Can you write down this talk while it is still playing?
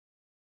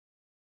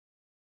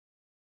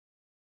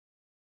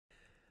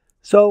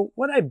So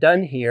what I've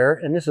done here,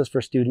 and this is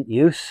for student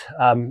use,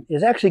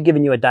 is actually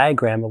giving you a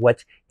diagram of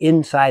what's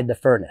inside the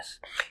furnace.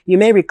 You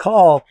may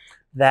recall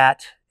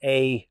that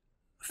a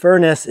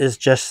furnace is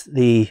just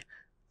the,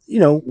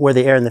 where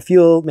the air and the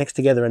fuel mix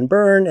together and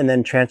burn and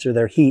then transfer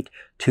their heat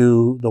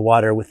to the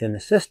water within the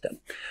system.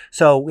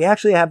 So we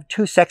actually have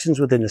two sections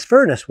within this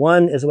furnace.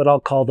 One is what I'll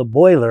call the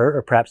boiler,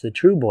 or perhaps the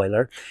true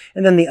boiler,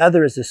 and then the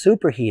other is the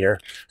superheater.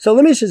 So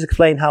let me just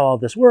explain how all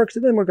this works,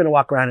 and then we're going to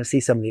walk around and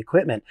see some of the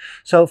equipment.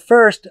 So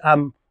first,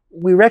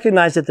 we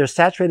recognize that there's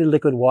saturated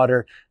liquid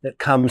water that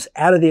comes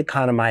out of the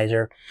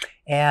economizer.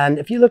 And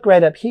if you look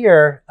right up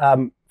here,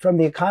 from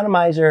the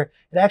economizer,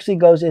 it actually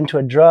goes into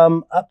a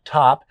drum up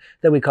top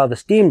that we call the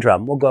steam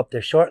drum. We'll go up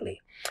there shortly.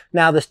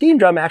 Now, the steam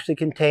drum actually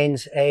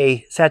contains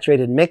a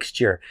saturated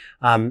mixture.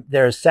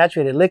 There's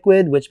saturated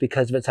liquid, which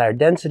because of its higher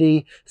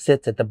density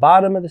sits at the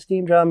bottom of the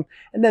steam drum.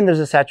 And then there's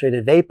a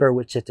saturated vapor,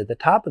 which sits at the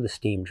top of the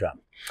steam drum.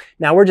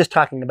 Now, we're just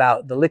talking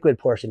about the liquid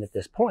portion at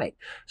this point.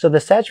 So the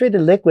saturated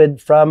liquid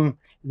from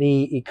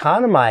the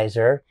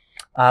economizer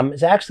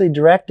is actually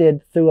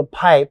directed through a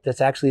pipe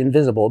that's actually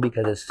invisible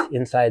because it's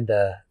inside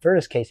the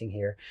furnace casing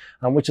here,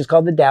 which is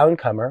called the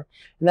downcomer.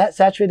 And that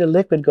saturated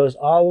liquid goes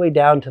all the way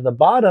down to the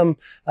bottom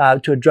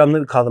to a drum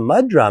that we call the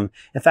mud drum.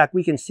 In fact,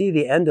 we can see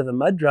the end of the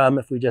mud drum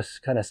if we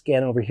just kind of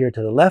scan over here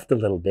to the left a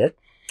little bit.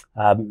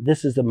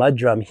 This is the mud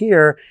drum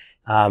here,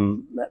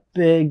 that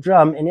big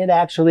drum, and it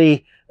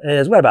actually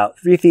is about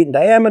 3 feet in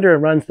diameter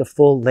and runs the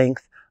full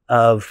length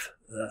of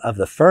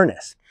the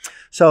furnace.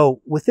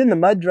 So within the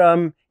mud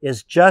drum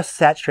is just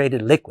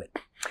saturated liquid.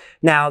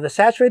 Now, the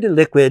saturated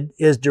liquid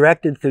is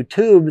directed through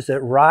tubes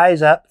that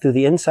rise up through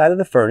the inside of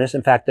the furnace.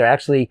 In fact, they're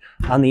actually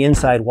on the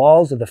inside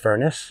walls of the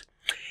furnace.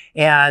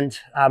 And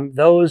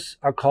those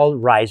are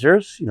called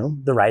risers,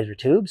 the riser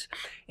tubes.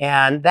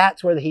 And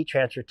that's where the heat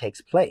transfer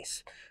takes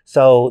place.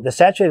 So the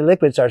saturated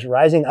liquid starts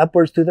rising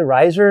upwards through the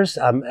risers.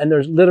 And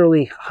there's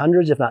literally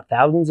hundreds, if not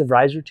thousands, of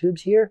riser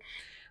tubes here.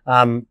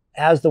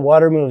 As the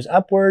water moves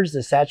upwards,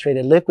 the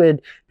saturated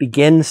liquid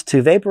begins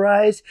to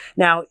vaporize.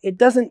 Now, it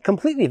doesn't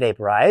completely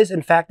vaporize.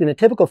 In fact, in a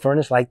typical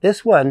furnace like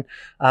this one,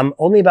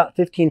 only about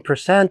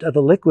 15% of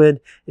the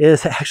liquid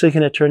is actually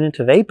going to turn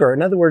into vapor.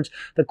 In other words,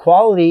 the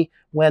quality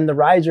when the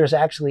risers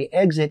actually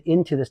exit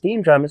into the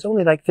steam drum is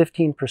only like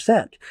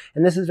 15%.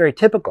 And this is very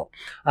typical.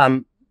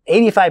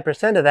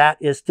 85% of that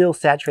is still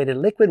saturated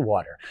liquid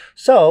water.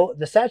 So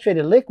the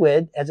saturated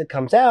liquid, as it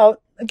comes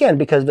out, again,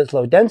 because of its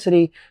low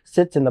density,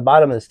 sits in the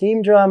bottom of the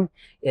steam drum.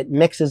 It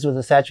mixes with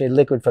the saturated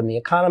liquid from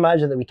the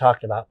economizer that we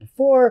talked about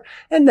before,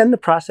 and then the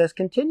process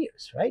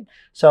continues, right?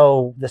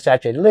 So the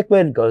saturated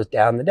liquid goes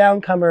down the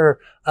downcomer,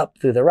 up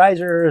through the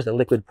risers. The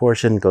liquid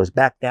portion goes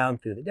back down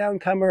through the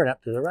downcomer and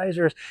up through the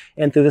risers.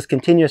 And through this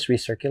continuous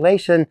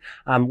recirculation,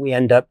 we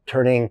end up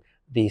turning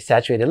the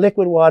saturated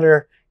liquid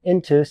water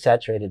into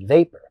saturated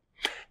vapor.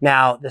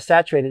 Now, the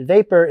saturated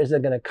vapor is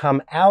going to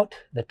come out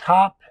the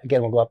top.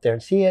 Again, we'll go up there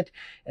and see it,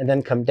 and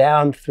then come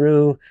down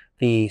through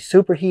the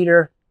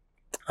superheater.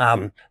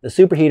 The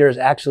superheater is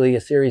actually a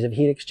series of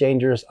heat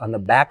exchangers on the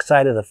back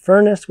side of the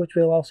furnace, which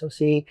we'll also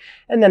see.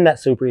 And then that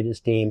superheated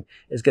steam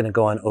is going to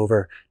go on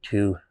over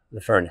to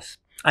the furnace.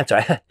 I'm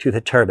sorry, to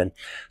the turbine.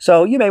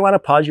 So you may want to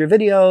pause your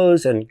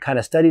videos and kind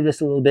of study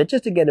this a little bit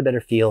just to get a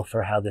better feel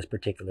for how this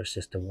particular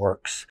system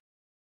works.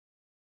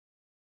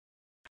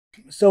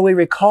 So we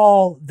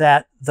recall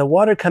that the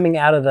water coming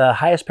out of the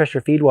highest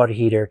pressure feed water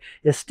heater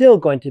is still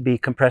going to be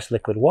compressed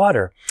liquid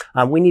water.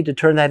 We need to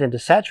turn that into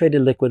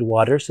saturated liquid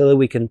water so that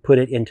we can put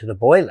it into the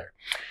boiler.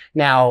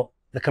 Now,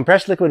 the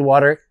compressed liquid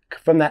water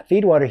from that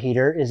feed water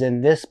heater is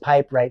in this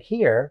pipe right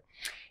here,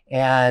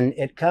 and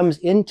it comes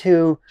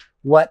into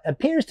what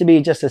appears to be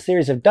just a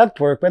series of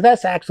ductwork, but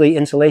that's actually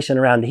insulation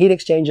around the heat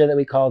exchanger that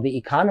we call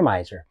the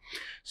economizer.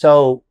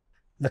 So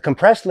the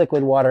compressed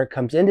liquid water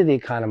comes into the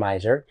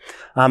economizer.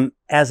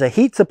 As a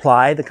heat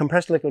supply, the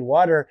compressed liquid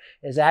water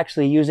is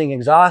actually using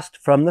exhaust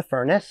from the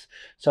furnace.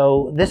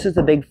 So this is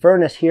the big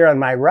furnace here on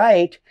my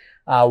right.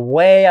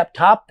 Way up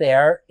top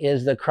there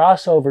is the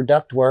crossover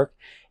ductwork.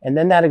 And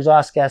then that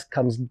exhaust gas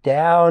comes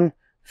down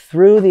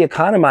through the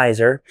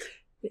economizer.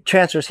 It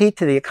transfers heat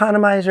to the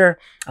economizer.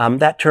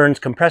 That turns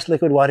compressed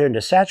liquid water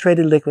into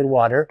saturated liquid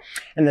water.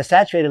 And the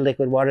saturated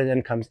liquid water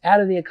then comes out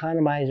of the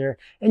economizer.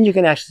 And you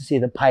can actually see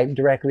the pipe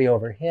directly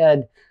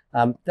overhead.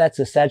 That's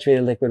the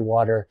saturated liquid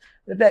water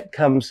that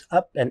comes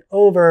up and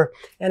over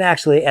and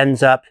actually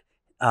ends up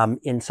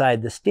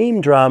inside the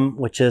steam drum,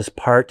 which is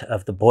part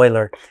of the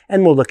boiler.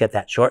 And we'll look at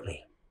that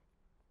shortly.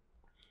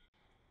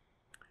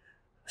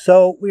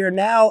 So we are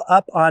now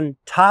up on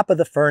top of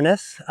the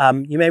furnace.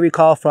 You may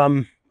recall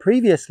from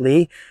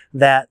previously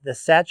that the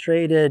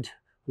saturated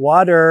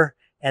water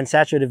and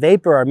saturated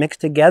vapor are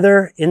mixed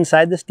together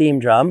inside the steam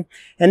drum.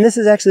 And this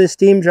is actually the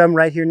steam drum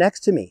right here next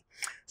to me.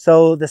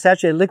 So the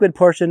saturated liquid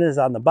portion is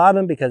on the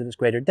bottom because of its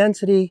greater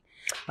density.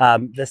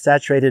 The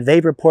saturated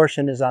vapor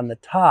portion is on the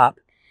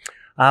top.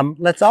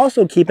 Let's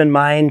also keep in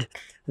mind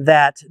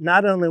that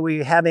not only are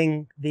we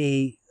having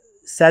the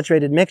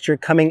saturated mixture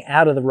coming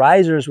out of the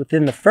risers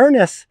within the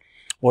furnace,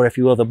 or if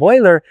you will, the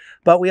boiler,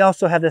 but we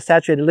also have the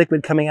saturated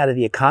liquid coming out of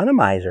the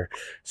economizer.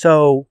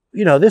 So,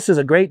 you know, this is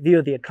a great view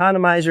of the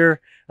economizer.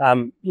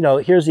 You know,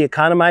 here's the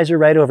economizer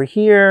right over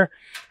here.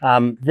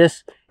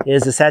 This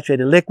is the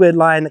saturated liquid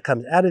line that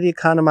comes out of the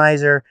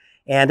economizer,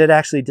 and it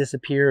actually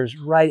disappears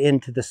right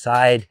into the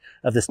side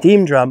of the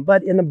steam drum,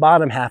 but in the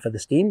bottom half of the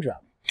steam drum.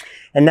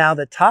 And now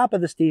the top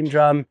of the steam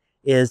drum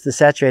is the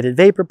saturated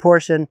vapor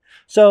portion.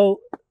 So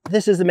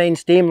this is the main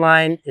steam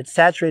line. It's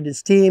saturated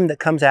steam that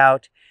comes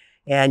out,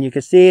 and you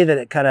can see that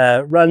it kind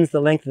of runs the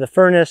length of the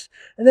furnace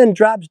and then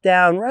drops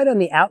down right on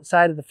the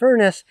outside of the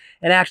furnace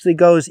and actually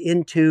goes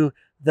into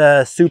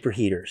the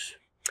superheaters.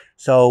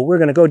 So we're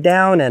going to go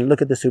down and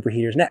look at the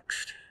superheaters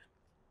next.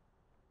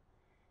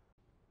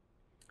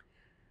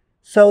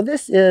 So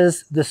this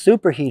is the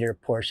superheater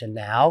portion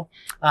now.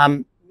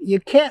 You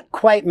can't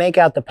quite make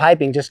out the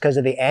piping just because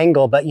of the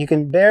angle, but you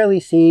can barely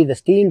see the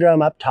steam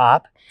drum up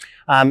top.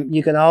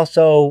 You can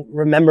also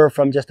remember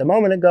from just a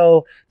moment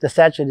ago the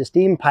saturated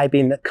steam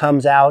piping that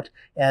comes out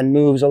and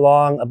moves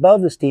along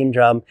above the steam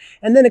drum,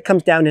 and then it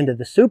comes down into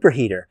the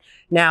superheater.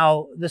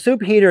 Now, the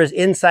superheater is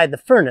inside the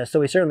furnace,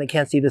 so we certainly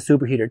can't see the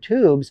superheater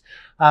tubes,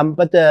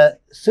 but the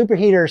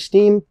superheater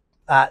steam,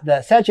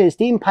 the saturated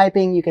steam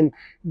piping, you can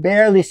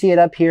barely see it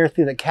up here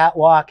through the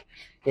catwalk.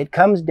 It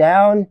comes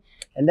down,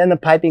 and then the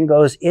piping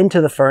goes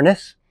into the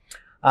furnace.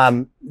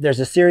 There's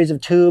a series of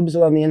tubes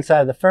along the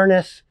inside of the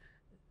furnace.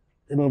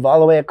 They move all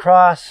the way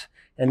across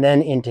and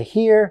then into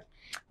here.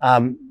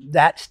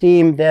 That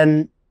steam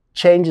then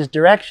changes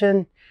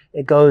direction.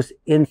 It goes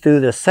in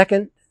through the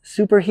second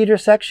superheater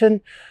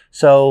section.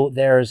 So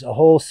there's a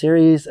whole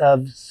series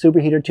of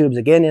superheater tubes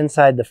again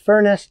inside the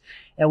furnace,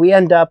 and we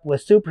end up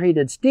with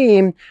superheated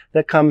steam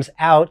that comes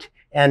out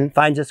and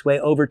finds its way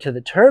over to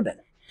the turbine.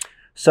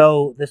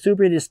 So the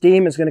superheated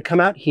steam is going to come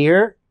out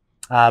here.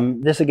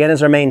 This again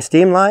is our main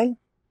steam line.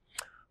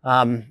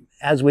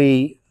 As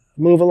we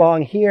move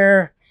along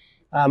here,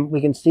 we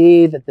can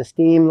see that the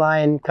steam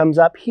line comes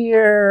up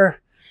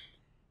here,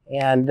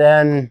 and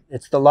then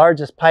it's the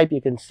largest pipe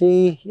you can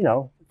see, you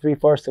know,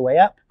 3/4 the way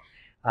up.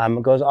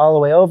 It goes all the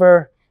way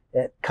over.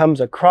 It comes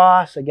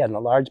across, again, the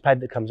large pipe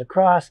that comes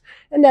across,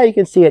 and now you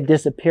can see it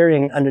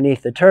disappearing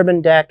underneath the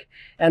turbine deck,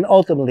 and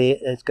ultimately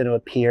it's going to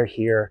appear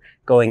here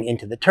going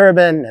into the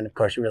turbine, and of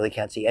course you really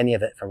can't see any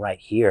of it from right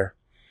here.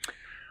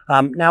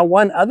 Now,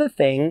 one other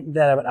thing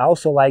that I would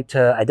also like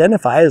to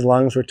identify, as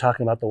long as we're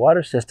talking about the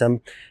water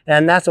system,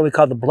 and that's what we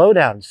call the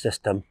blowdown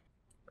system.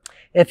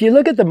 If you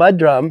look at the mud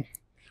drum,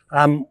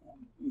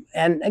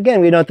 and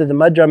again, we note that the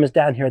mud drum is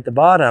down here at the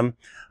bottom,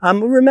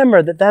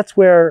 remember that that's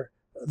where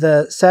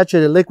the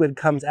saturated liquid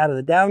comes out of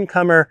the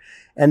downcomer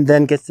and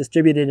then gets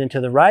distributed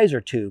into the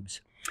riser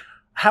tubes.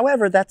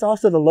 However, that's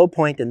also the low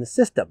point in the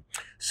system.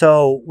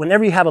 So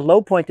whenever you have a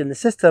low point in the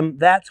system,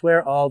 that's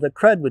where all the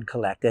crud would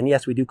collect. And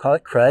yes, we do call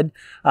it crud.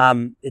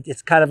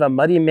 It's kind of a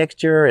muddy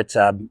mixture. It's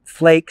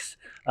flakes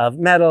of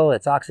metal,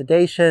 it's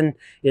oxidation,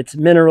 it's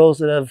minerals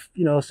that have,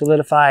 you know,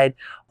 solidified.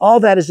 All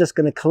that is just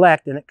going to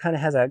collect, and it kind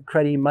of has a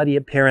cruddy, muddy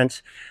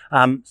appearance.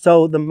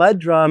 So the mud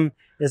drum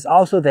is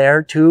also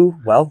there to,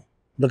 well,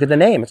 look at the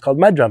name. It's called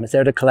mud drum. It's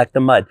there to collect the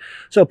mud.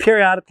 So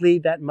periodically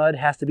that mud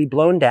has to be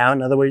blown down,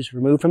 in other words,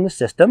 removed from the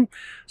system.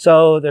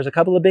 So there's a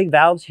couple of big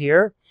valves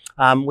here.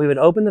 We would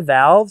open the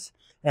valves,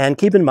 and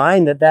keep in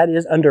mind that that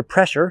is under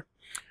pressure.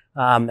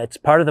 It's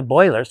part of the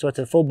boiler, so it's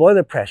a full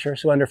boiler pressure.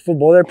 So under full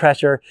boiler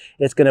pressure,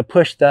 it's going to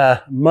push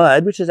the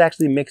mud, which is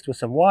actually mixed with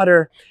some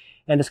water,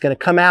 and it's going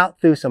to come out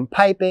through some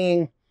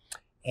piping,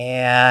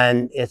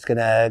 and it's going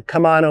to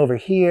come on over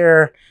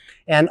here,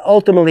 and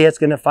ultimately it's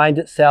going to find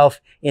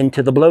itself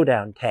into the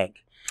blowdown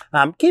tank.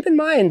 Keep in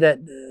mind that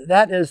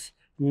that is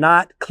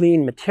not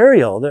clean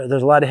material.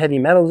 There's a lot of heavy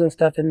metals and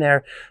stuff in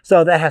there,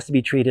 so that has to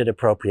be treated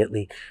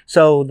appropriately.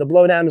 So the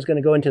blowdown is going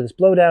to go into this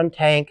blowdown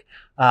tank.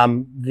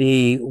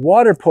 The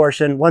water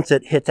portion, once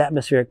it hits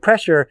atmospheric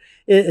pressure,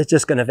 it's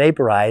just going to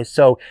vaporize.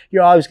 So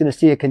you're always going to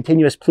see a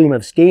continuous plume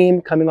of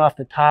steam coming off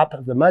the top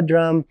of the mud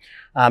drum.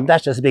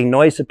 That's just being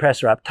noise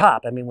suppressor up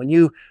top. I mean, when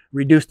you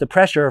reduce the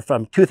pressure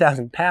from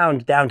 2,000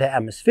 pounds down to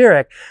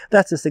atmospheric,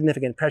 that's a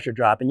significant pressure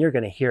drop, and you're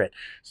going to hear it.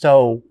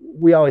 So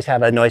we always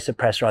have a noise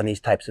suppressor on these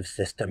types of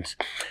systems.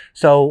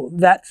 So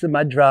that's the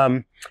mud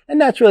drum,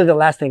 and that's really the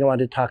last thing I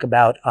wanted to talk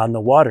about on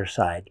the water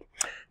side.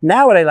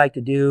 Now what I'd like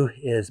to do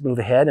is move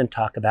ahead and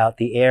talk about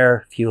the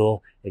air,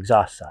 fuel,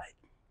 exhaust side.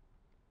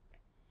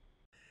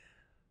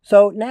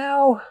 So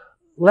now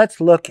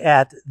let's look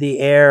at the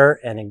air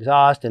and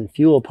exhaust and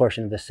fuel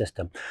portion of the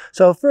system.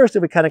 So first,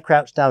 if we kind of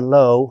crouch down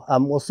low,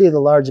 we'll see the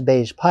large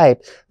beige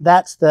pipe.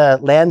 That's the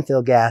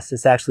landfill gas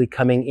that's actually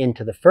coming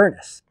into the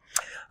furnace.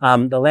 The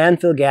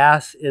landfill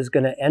gas is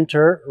going to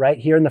enter right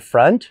here in the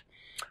front,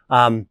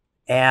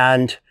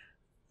 and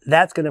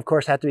that's going to, of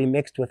course, have to be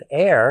mixed with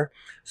air.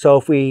 So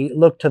if we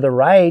look to the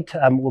right,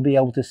 we'll be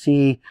able to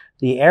see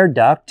the air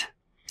duct.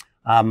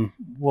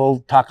 We'll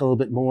talk a little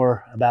bit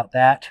more about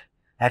that.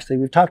 Actually,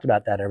 we've talked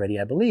about that already,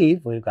 I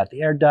believe. We've got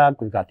the air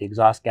duct, we've got the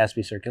exhaust gas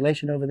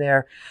recirculation over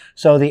there.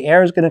 So the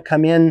air is going to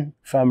come in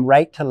from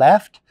right to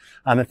left.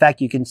 In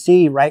fact, you can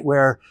see right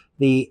where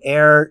the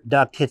air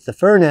duct hits the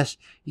furnace,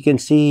 you can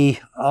see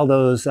all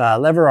those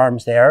lever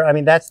arms there. I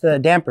mean, that's the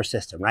damper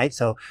system, right?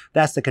 So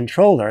that's the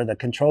controller. The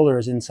controller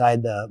is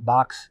inside the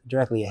box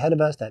directly ahead of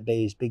us, that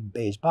big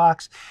beige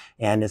box.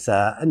 And it's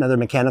another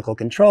mechanical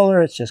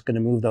controller. It's just going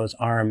to move those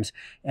arms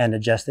and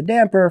adjust the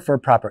damper for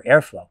proper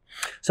airflow.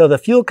 So the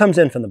fuel comes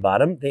in from the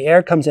bottom. The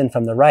air comes in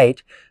from the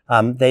right.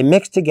 They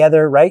mix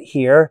together right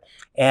here,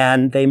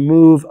 and they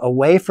move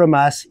away from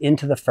us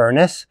into the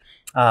furnace.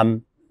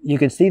 You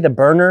can see the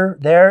burner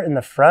there in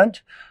the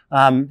front.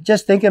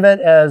 Just think of it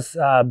as,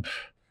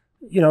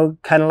 you know,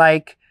 kind of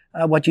like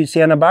what you'd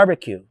see on a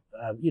barbecue.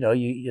 You know,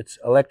 it's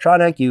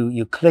electronic,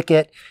 you click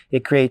it,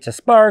 it creates a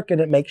spark, and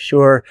it makes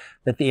sure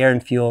that the air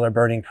and fuel are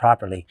burning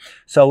properly.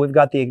 So we've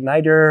got the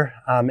igniter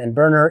and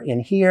burner in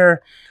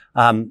here.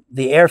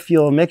 The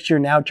air-fuel mixture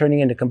now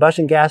turning into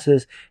combustion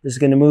gases is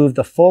going to move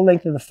the full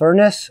length of the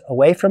furnace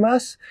away from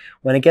us.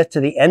 When it gets to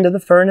the end of the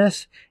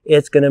furnace,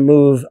 it's going to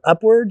move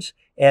upwards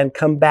and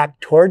come back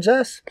towards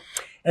us.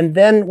 And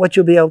then what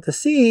you'll be able to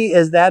see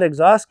is that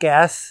exhaust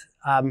gas,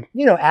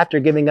 you know,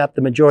 after giving up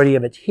the majority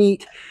of its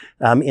heat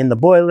in the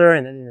boiler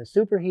and then in the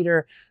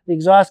superheater, the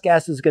exhaust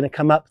gas is going to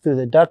come up through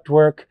the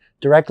ductwork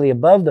directly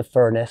above the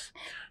furnace.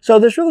 So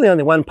there's really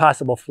only one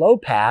possible flow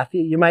path.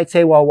 You might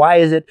say, well, why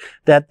is it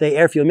that the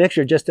air-fuel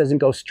mixture just doesn't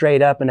go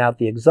straight up and out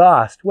the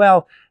exhaust?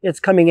 Well, it's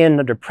coming in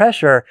under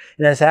pressure,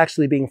 and it's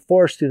actually being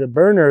forced through the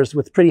burners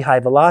with pretty high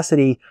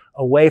velocity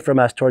away from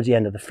us towards the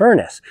end of the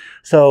furnace.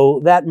 So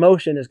that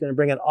motion is going to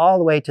bring it all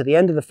the way to the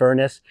end of the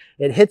furnace.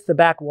 It hits the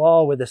back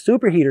wall where the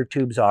superheater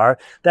tubes are.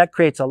 That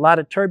creates a lot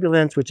of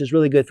turbulence, which is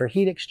really good for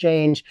heat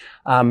exchange.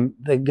 The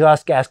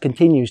exhaust gas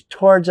continues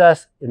towards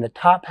us in the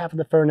top half of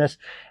the furnace,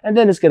 and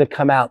then it's going to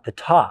come out the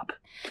top.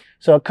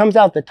 So it comes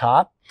out the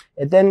top,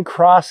 it then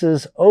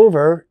crosses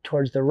over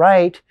towards the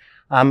right,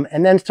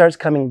 and then starts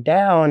coming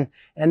down,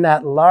 and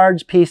that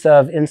large piece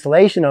of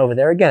insulation over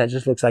there, again, it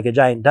just looks like a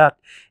giant duct,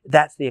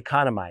 that's the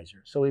economizer.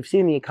 So we've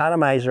seen the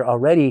economizer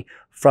already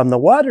from the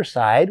water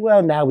side.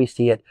 Well, now we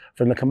see it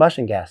from the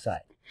combustion gas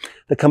side.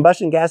 The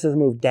combustion gases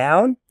move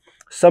down.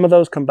 Some of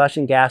those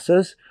combustion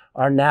gases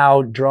are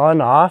now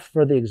drawn off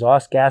for the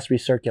exhaust gas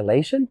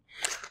recirculation.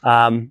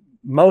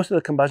 Most of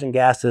the combustion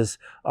gases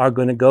are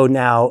going to go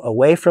now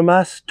away from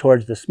us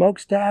towards the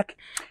smokestack.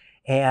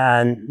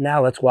 And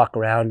now let's walk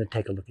around and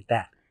take a look at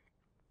that.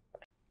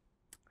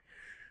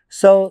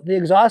 So the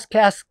exhaust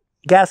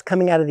gas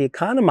coming out of the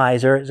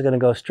economizer is going to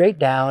go straight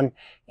down.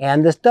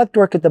 And this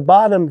ductwork at the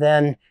bottom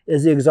then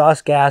is the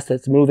exhaust gas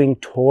that's moving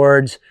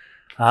towards,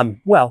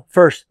 well,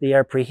 first the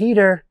air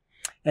preheater,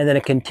 and then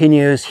it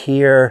continues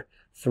here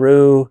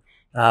through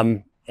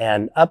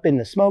and up in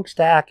the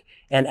smokestack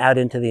and out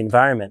into the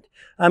environment.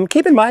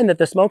 Keep in mind that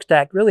the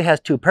smokestack really has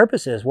two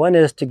purposes. One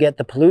is to get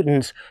the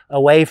pollutants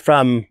away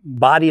from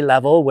body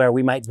level where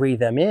we might breathe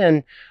them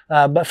in.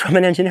 But from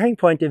an engineering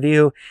point of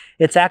view,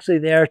 it's actually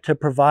there to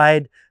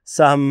provide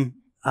some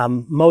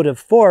motive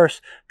force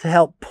to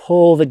help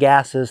pull the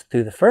gases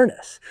through the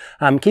furnace.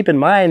 Keep in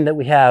mind that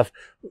we have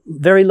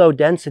very low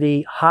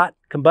density hot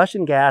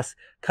combustion gas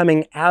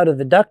coming out of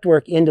the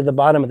ductwork into the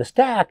bottom of the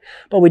stack,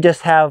 but we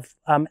just have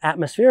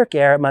atmospheric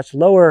air at much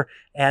lower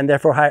and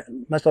therefore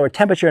much lower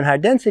temperature and higher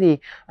density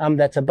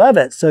that's above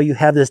it. So you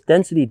have this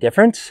density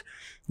difference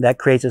that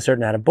creates a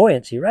certain amount of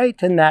buoyancy,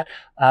 right? And that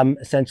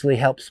essentially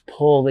helps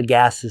pull the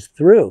gases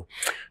through.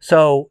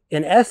 So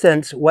in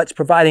essence, what's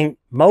providing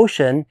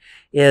motion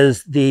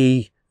is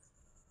the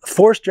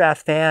forced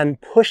draft fan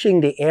pushing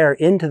the air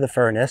into the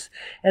furnace,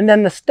 and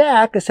then the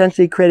stack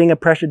essentially creating a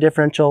pressure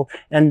differential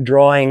and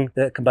drawing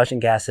the combustion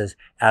gases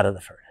out of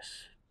the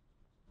furnace.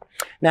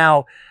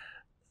 Now,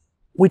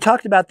 we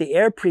talked about the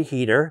air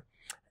preheater,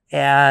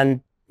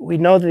 and we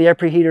know that the air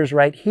preheater is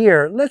right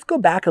here. Let's go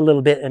back a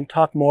little bit and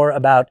talk more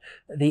about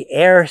the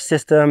air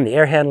system, the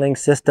air handling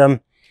system,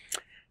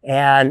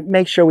 and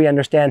make sure we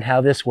understand how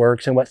this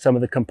works and what some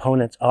of the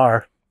components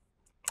are.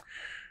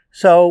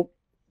 So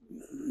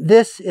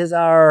this is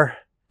our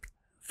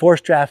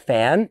forced draft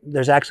fan.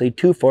 There's actually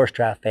two forced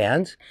draft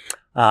fans.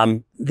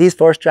 These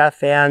forced draft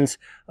fans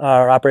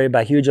are operated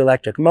by huge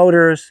electric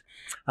motors.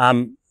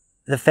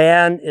 The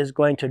fan is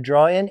going to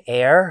draw in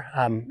air,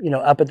 you know,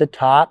 up at the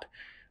top.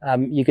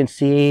 You can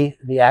see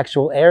the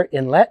actual air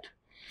inlet.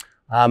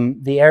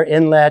 The air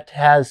inlet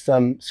has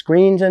some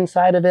screens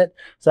inside of it,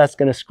 so that's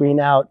going to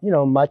screen out, you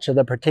know, much of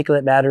the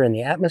particulate matter in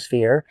the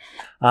atmosphere.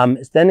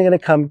 It's then going to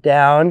come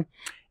down,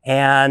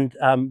 and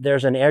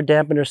there's an air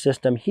dampener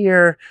system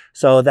here,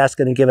 so that's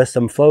going to give us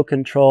some flow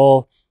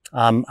control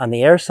on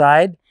the air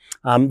side.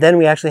 Then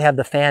we actually have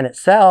the fan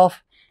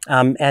itself,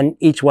 and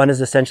each one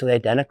is essentially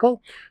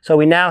identical. So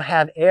we now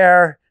have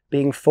air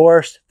being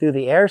forced through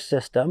the air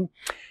system.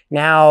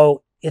 Now,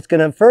 it's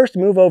going to first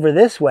move over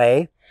this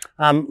way.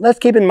 Let's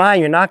keep in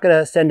mind, you're not going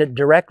to send it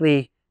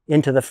directly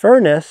into the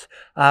furnace.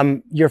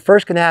 You're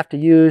first going to have to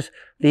use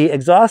the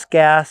exhaust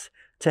gas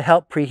to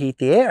help preheat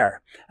the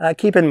air.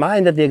 Keep in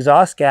mind that the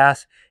exhaust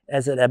gas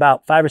is at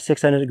about 500 or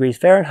 600 degrees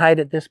Fahrenheit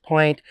at this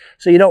point.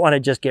 So you don't want to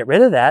just get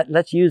rid of that.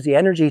 Let's use the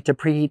energy to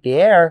preheat the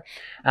air.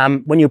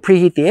 When you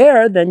preheat the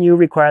air, then you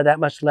require that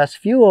much less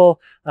fuel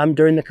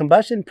during the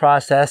combustion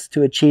process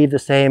to achieve the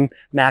same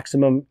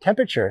maximum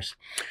temperatures.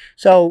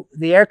 So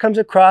the air comes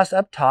across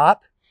up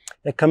top,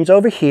 it comes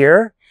over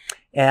here,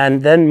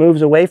 and then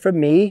moves away from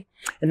me.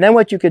 And then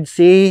what you could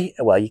see,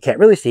 well, you can't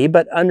really see,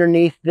 but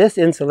underneath this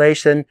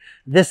insulation,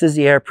 this is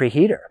the air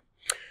preheater.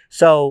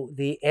 So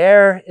the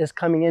air is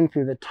coming in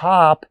through the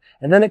top,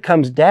 and then it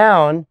comes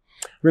down.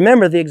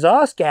 Remember, the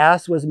exhaust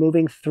gas was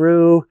moving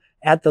through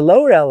at the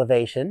lower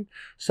elevation.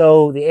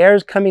 So the air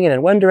is coming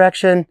in one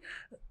direction,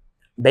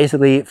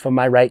 basically from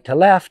my right to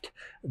left.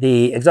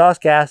 The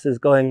exhaust gas is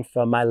going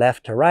from my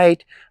left to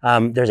right.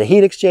 There's a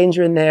heat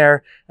exchanger in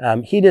there.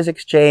 Heat is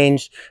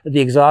exchanged.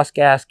 The exhaust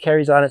gas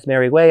carries on its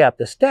merry way up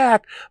the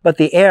stack, but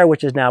the air,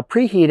 which is now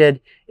preheated,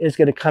 is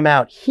going to come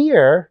out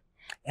here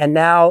and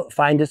now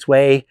find its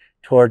way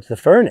towards the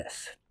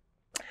furnace.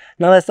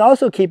 Now let's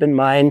also keep in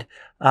mind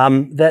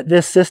that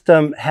this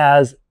system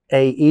has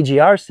a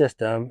EGR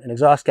system, an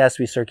exhaust gas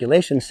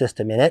recirculation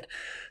system in it.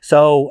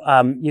 So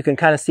you can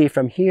kind of see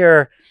from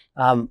here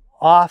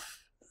off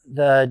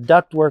the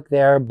ductwork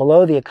there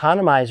below the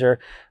economizer,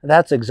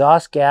 that's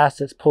exhaust gas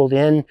that's pulled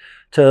in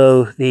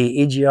to the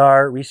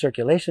EGR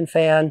recirculation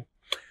fan.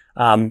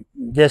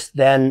 This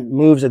then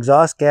moves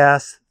exhaust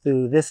gas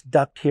through this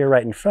duct here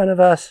right in front of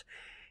us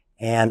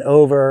and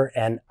over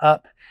and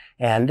up.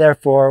 And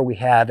therefore we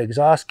have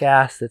exhaust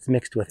gas that's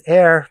mixed with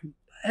air.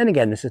 And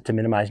again, this is to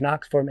minimize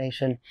NOx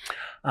formation.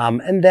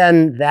 And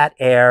then that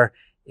air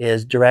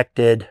is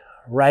directed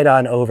right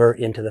on over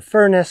into the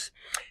furnace.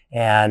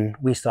 And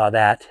we saw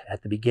that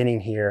at the beginning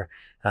here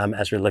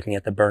as we're looking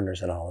at the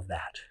burners and all of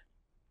that.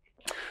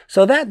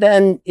 So that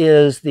then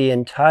is the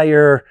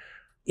entire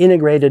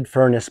integrated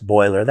furnace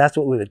boiler. That's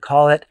what we would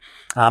call it.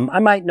 I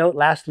might note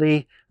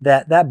lastly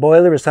that that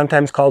boiler is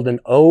sometimes called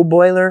an O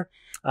boiler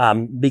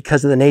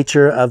because of the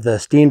nature of the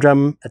steam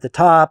drum at the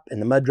top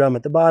and the mud drum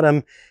at the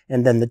bottom,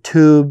 and then the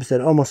tubes that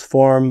almost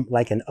form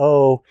like an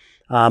O.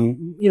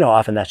 You know,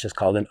 often that's just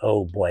called an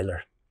O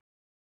boiler.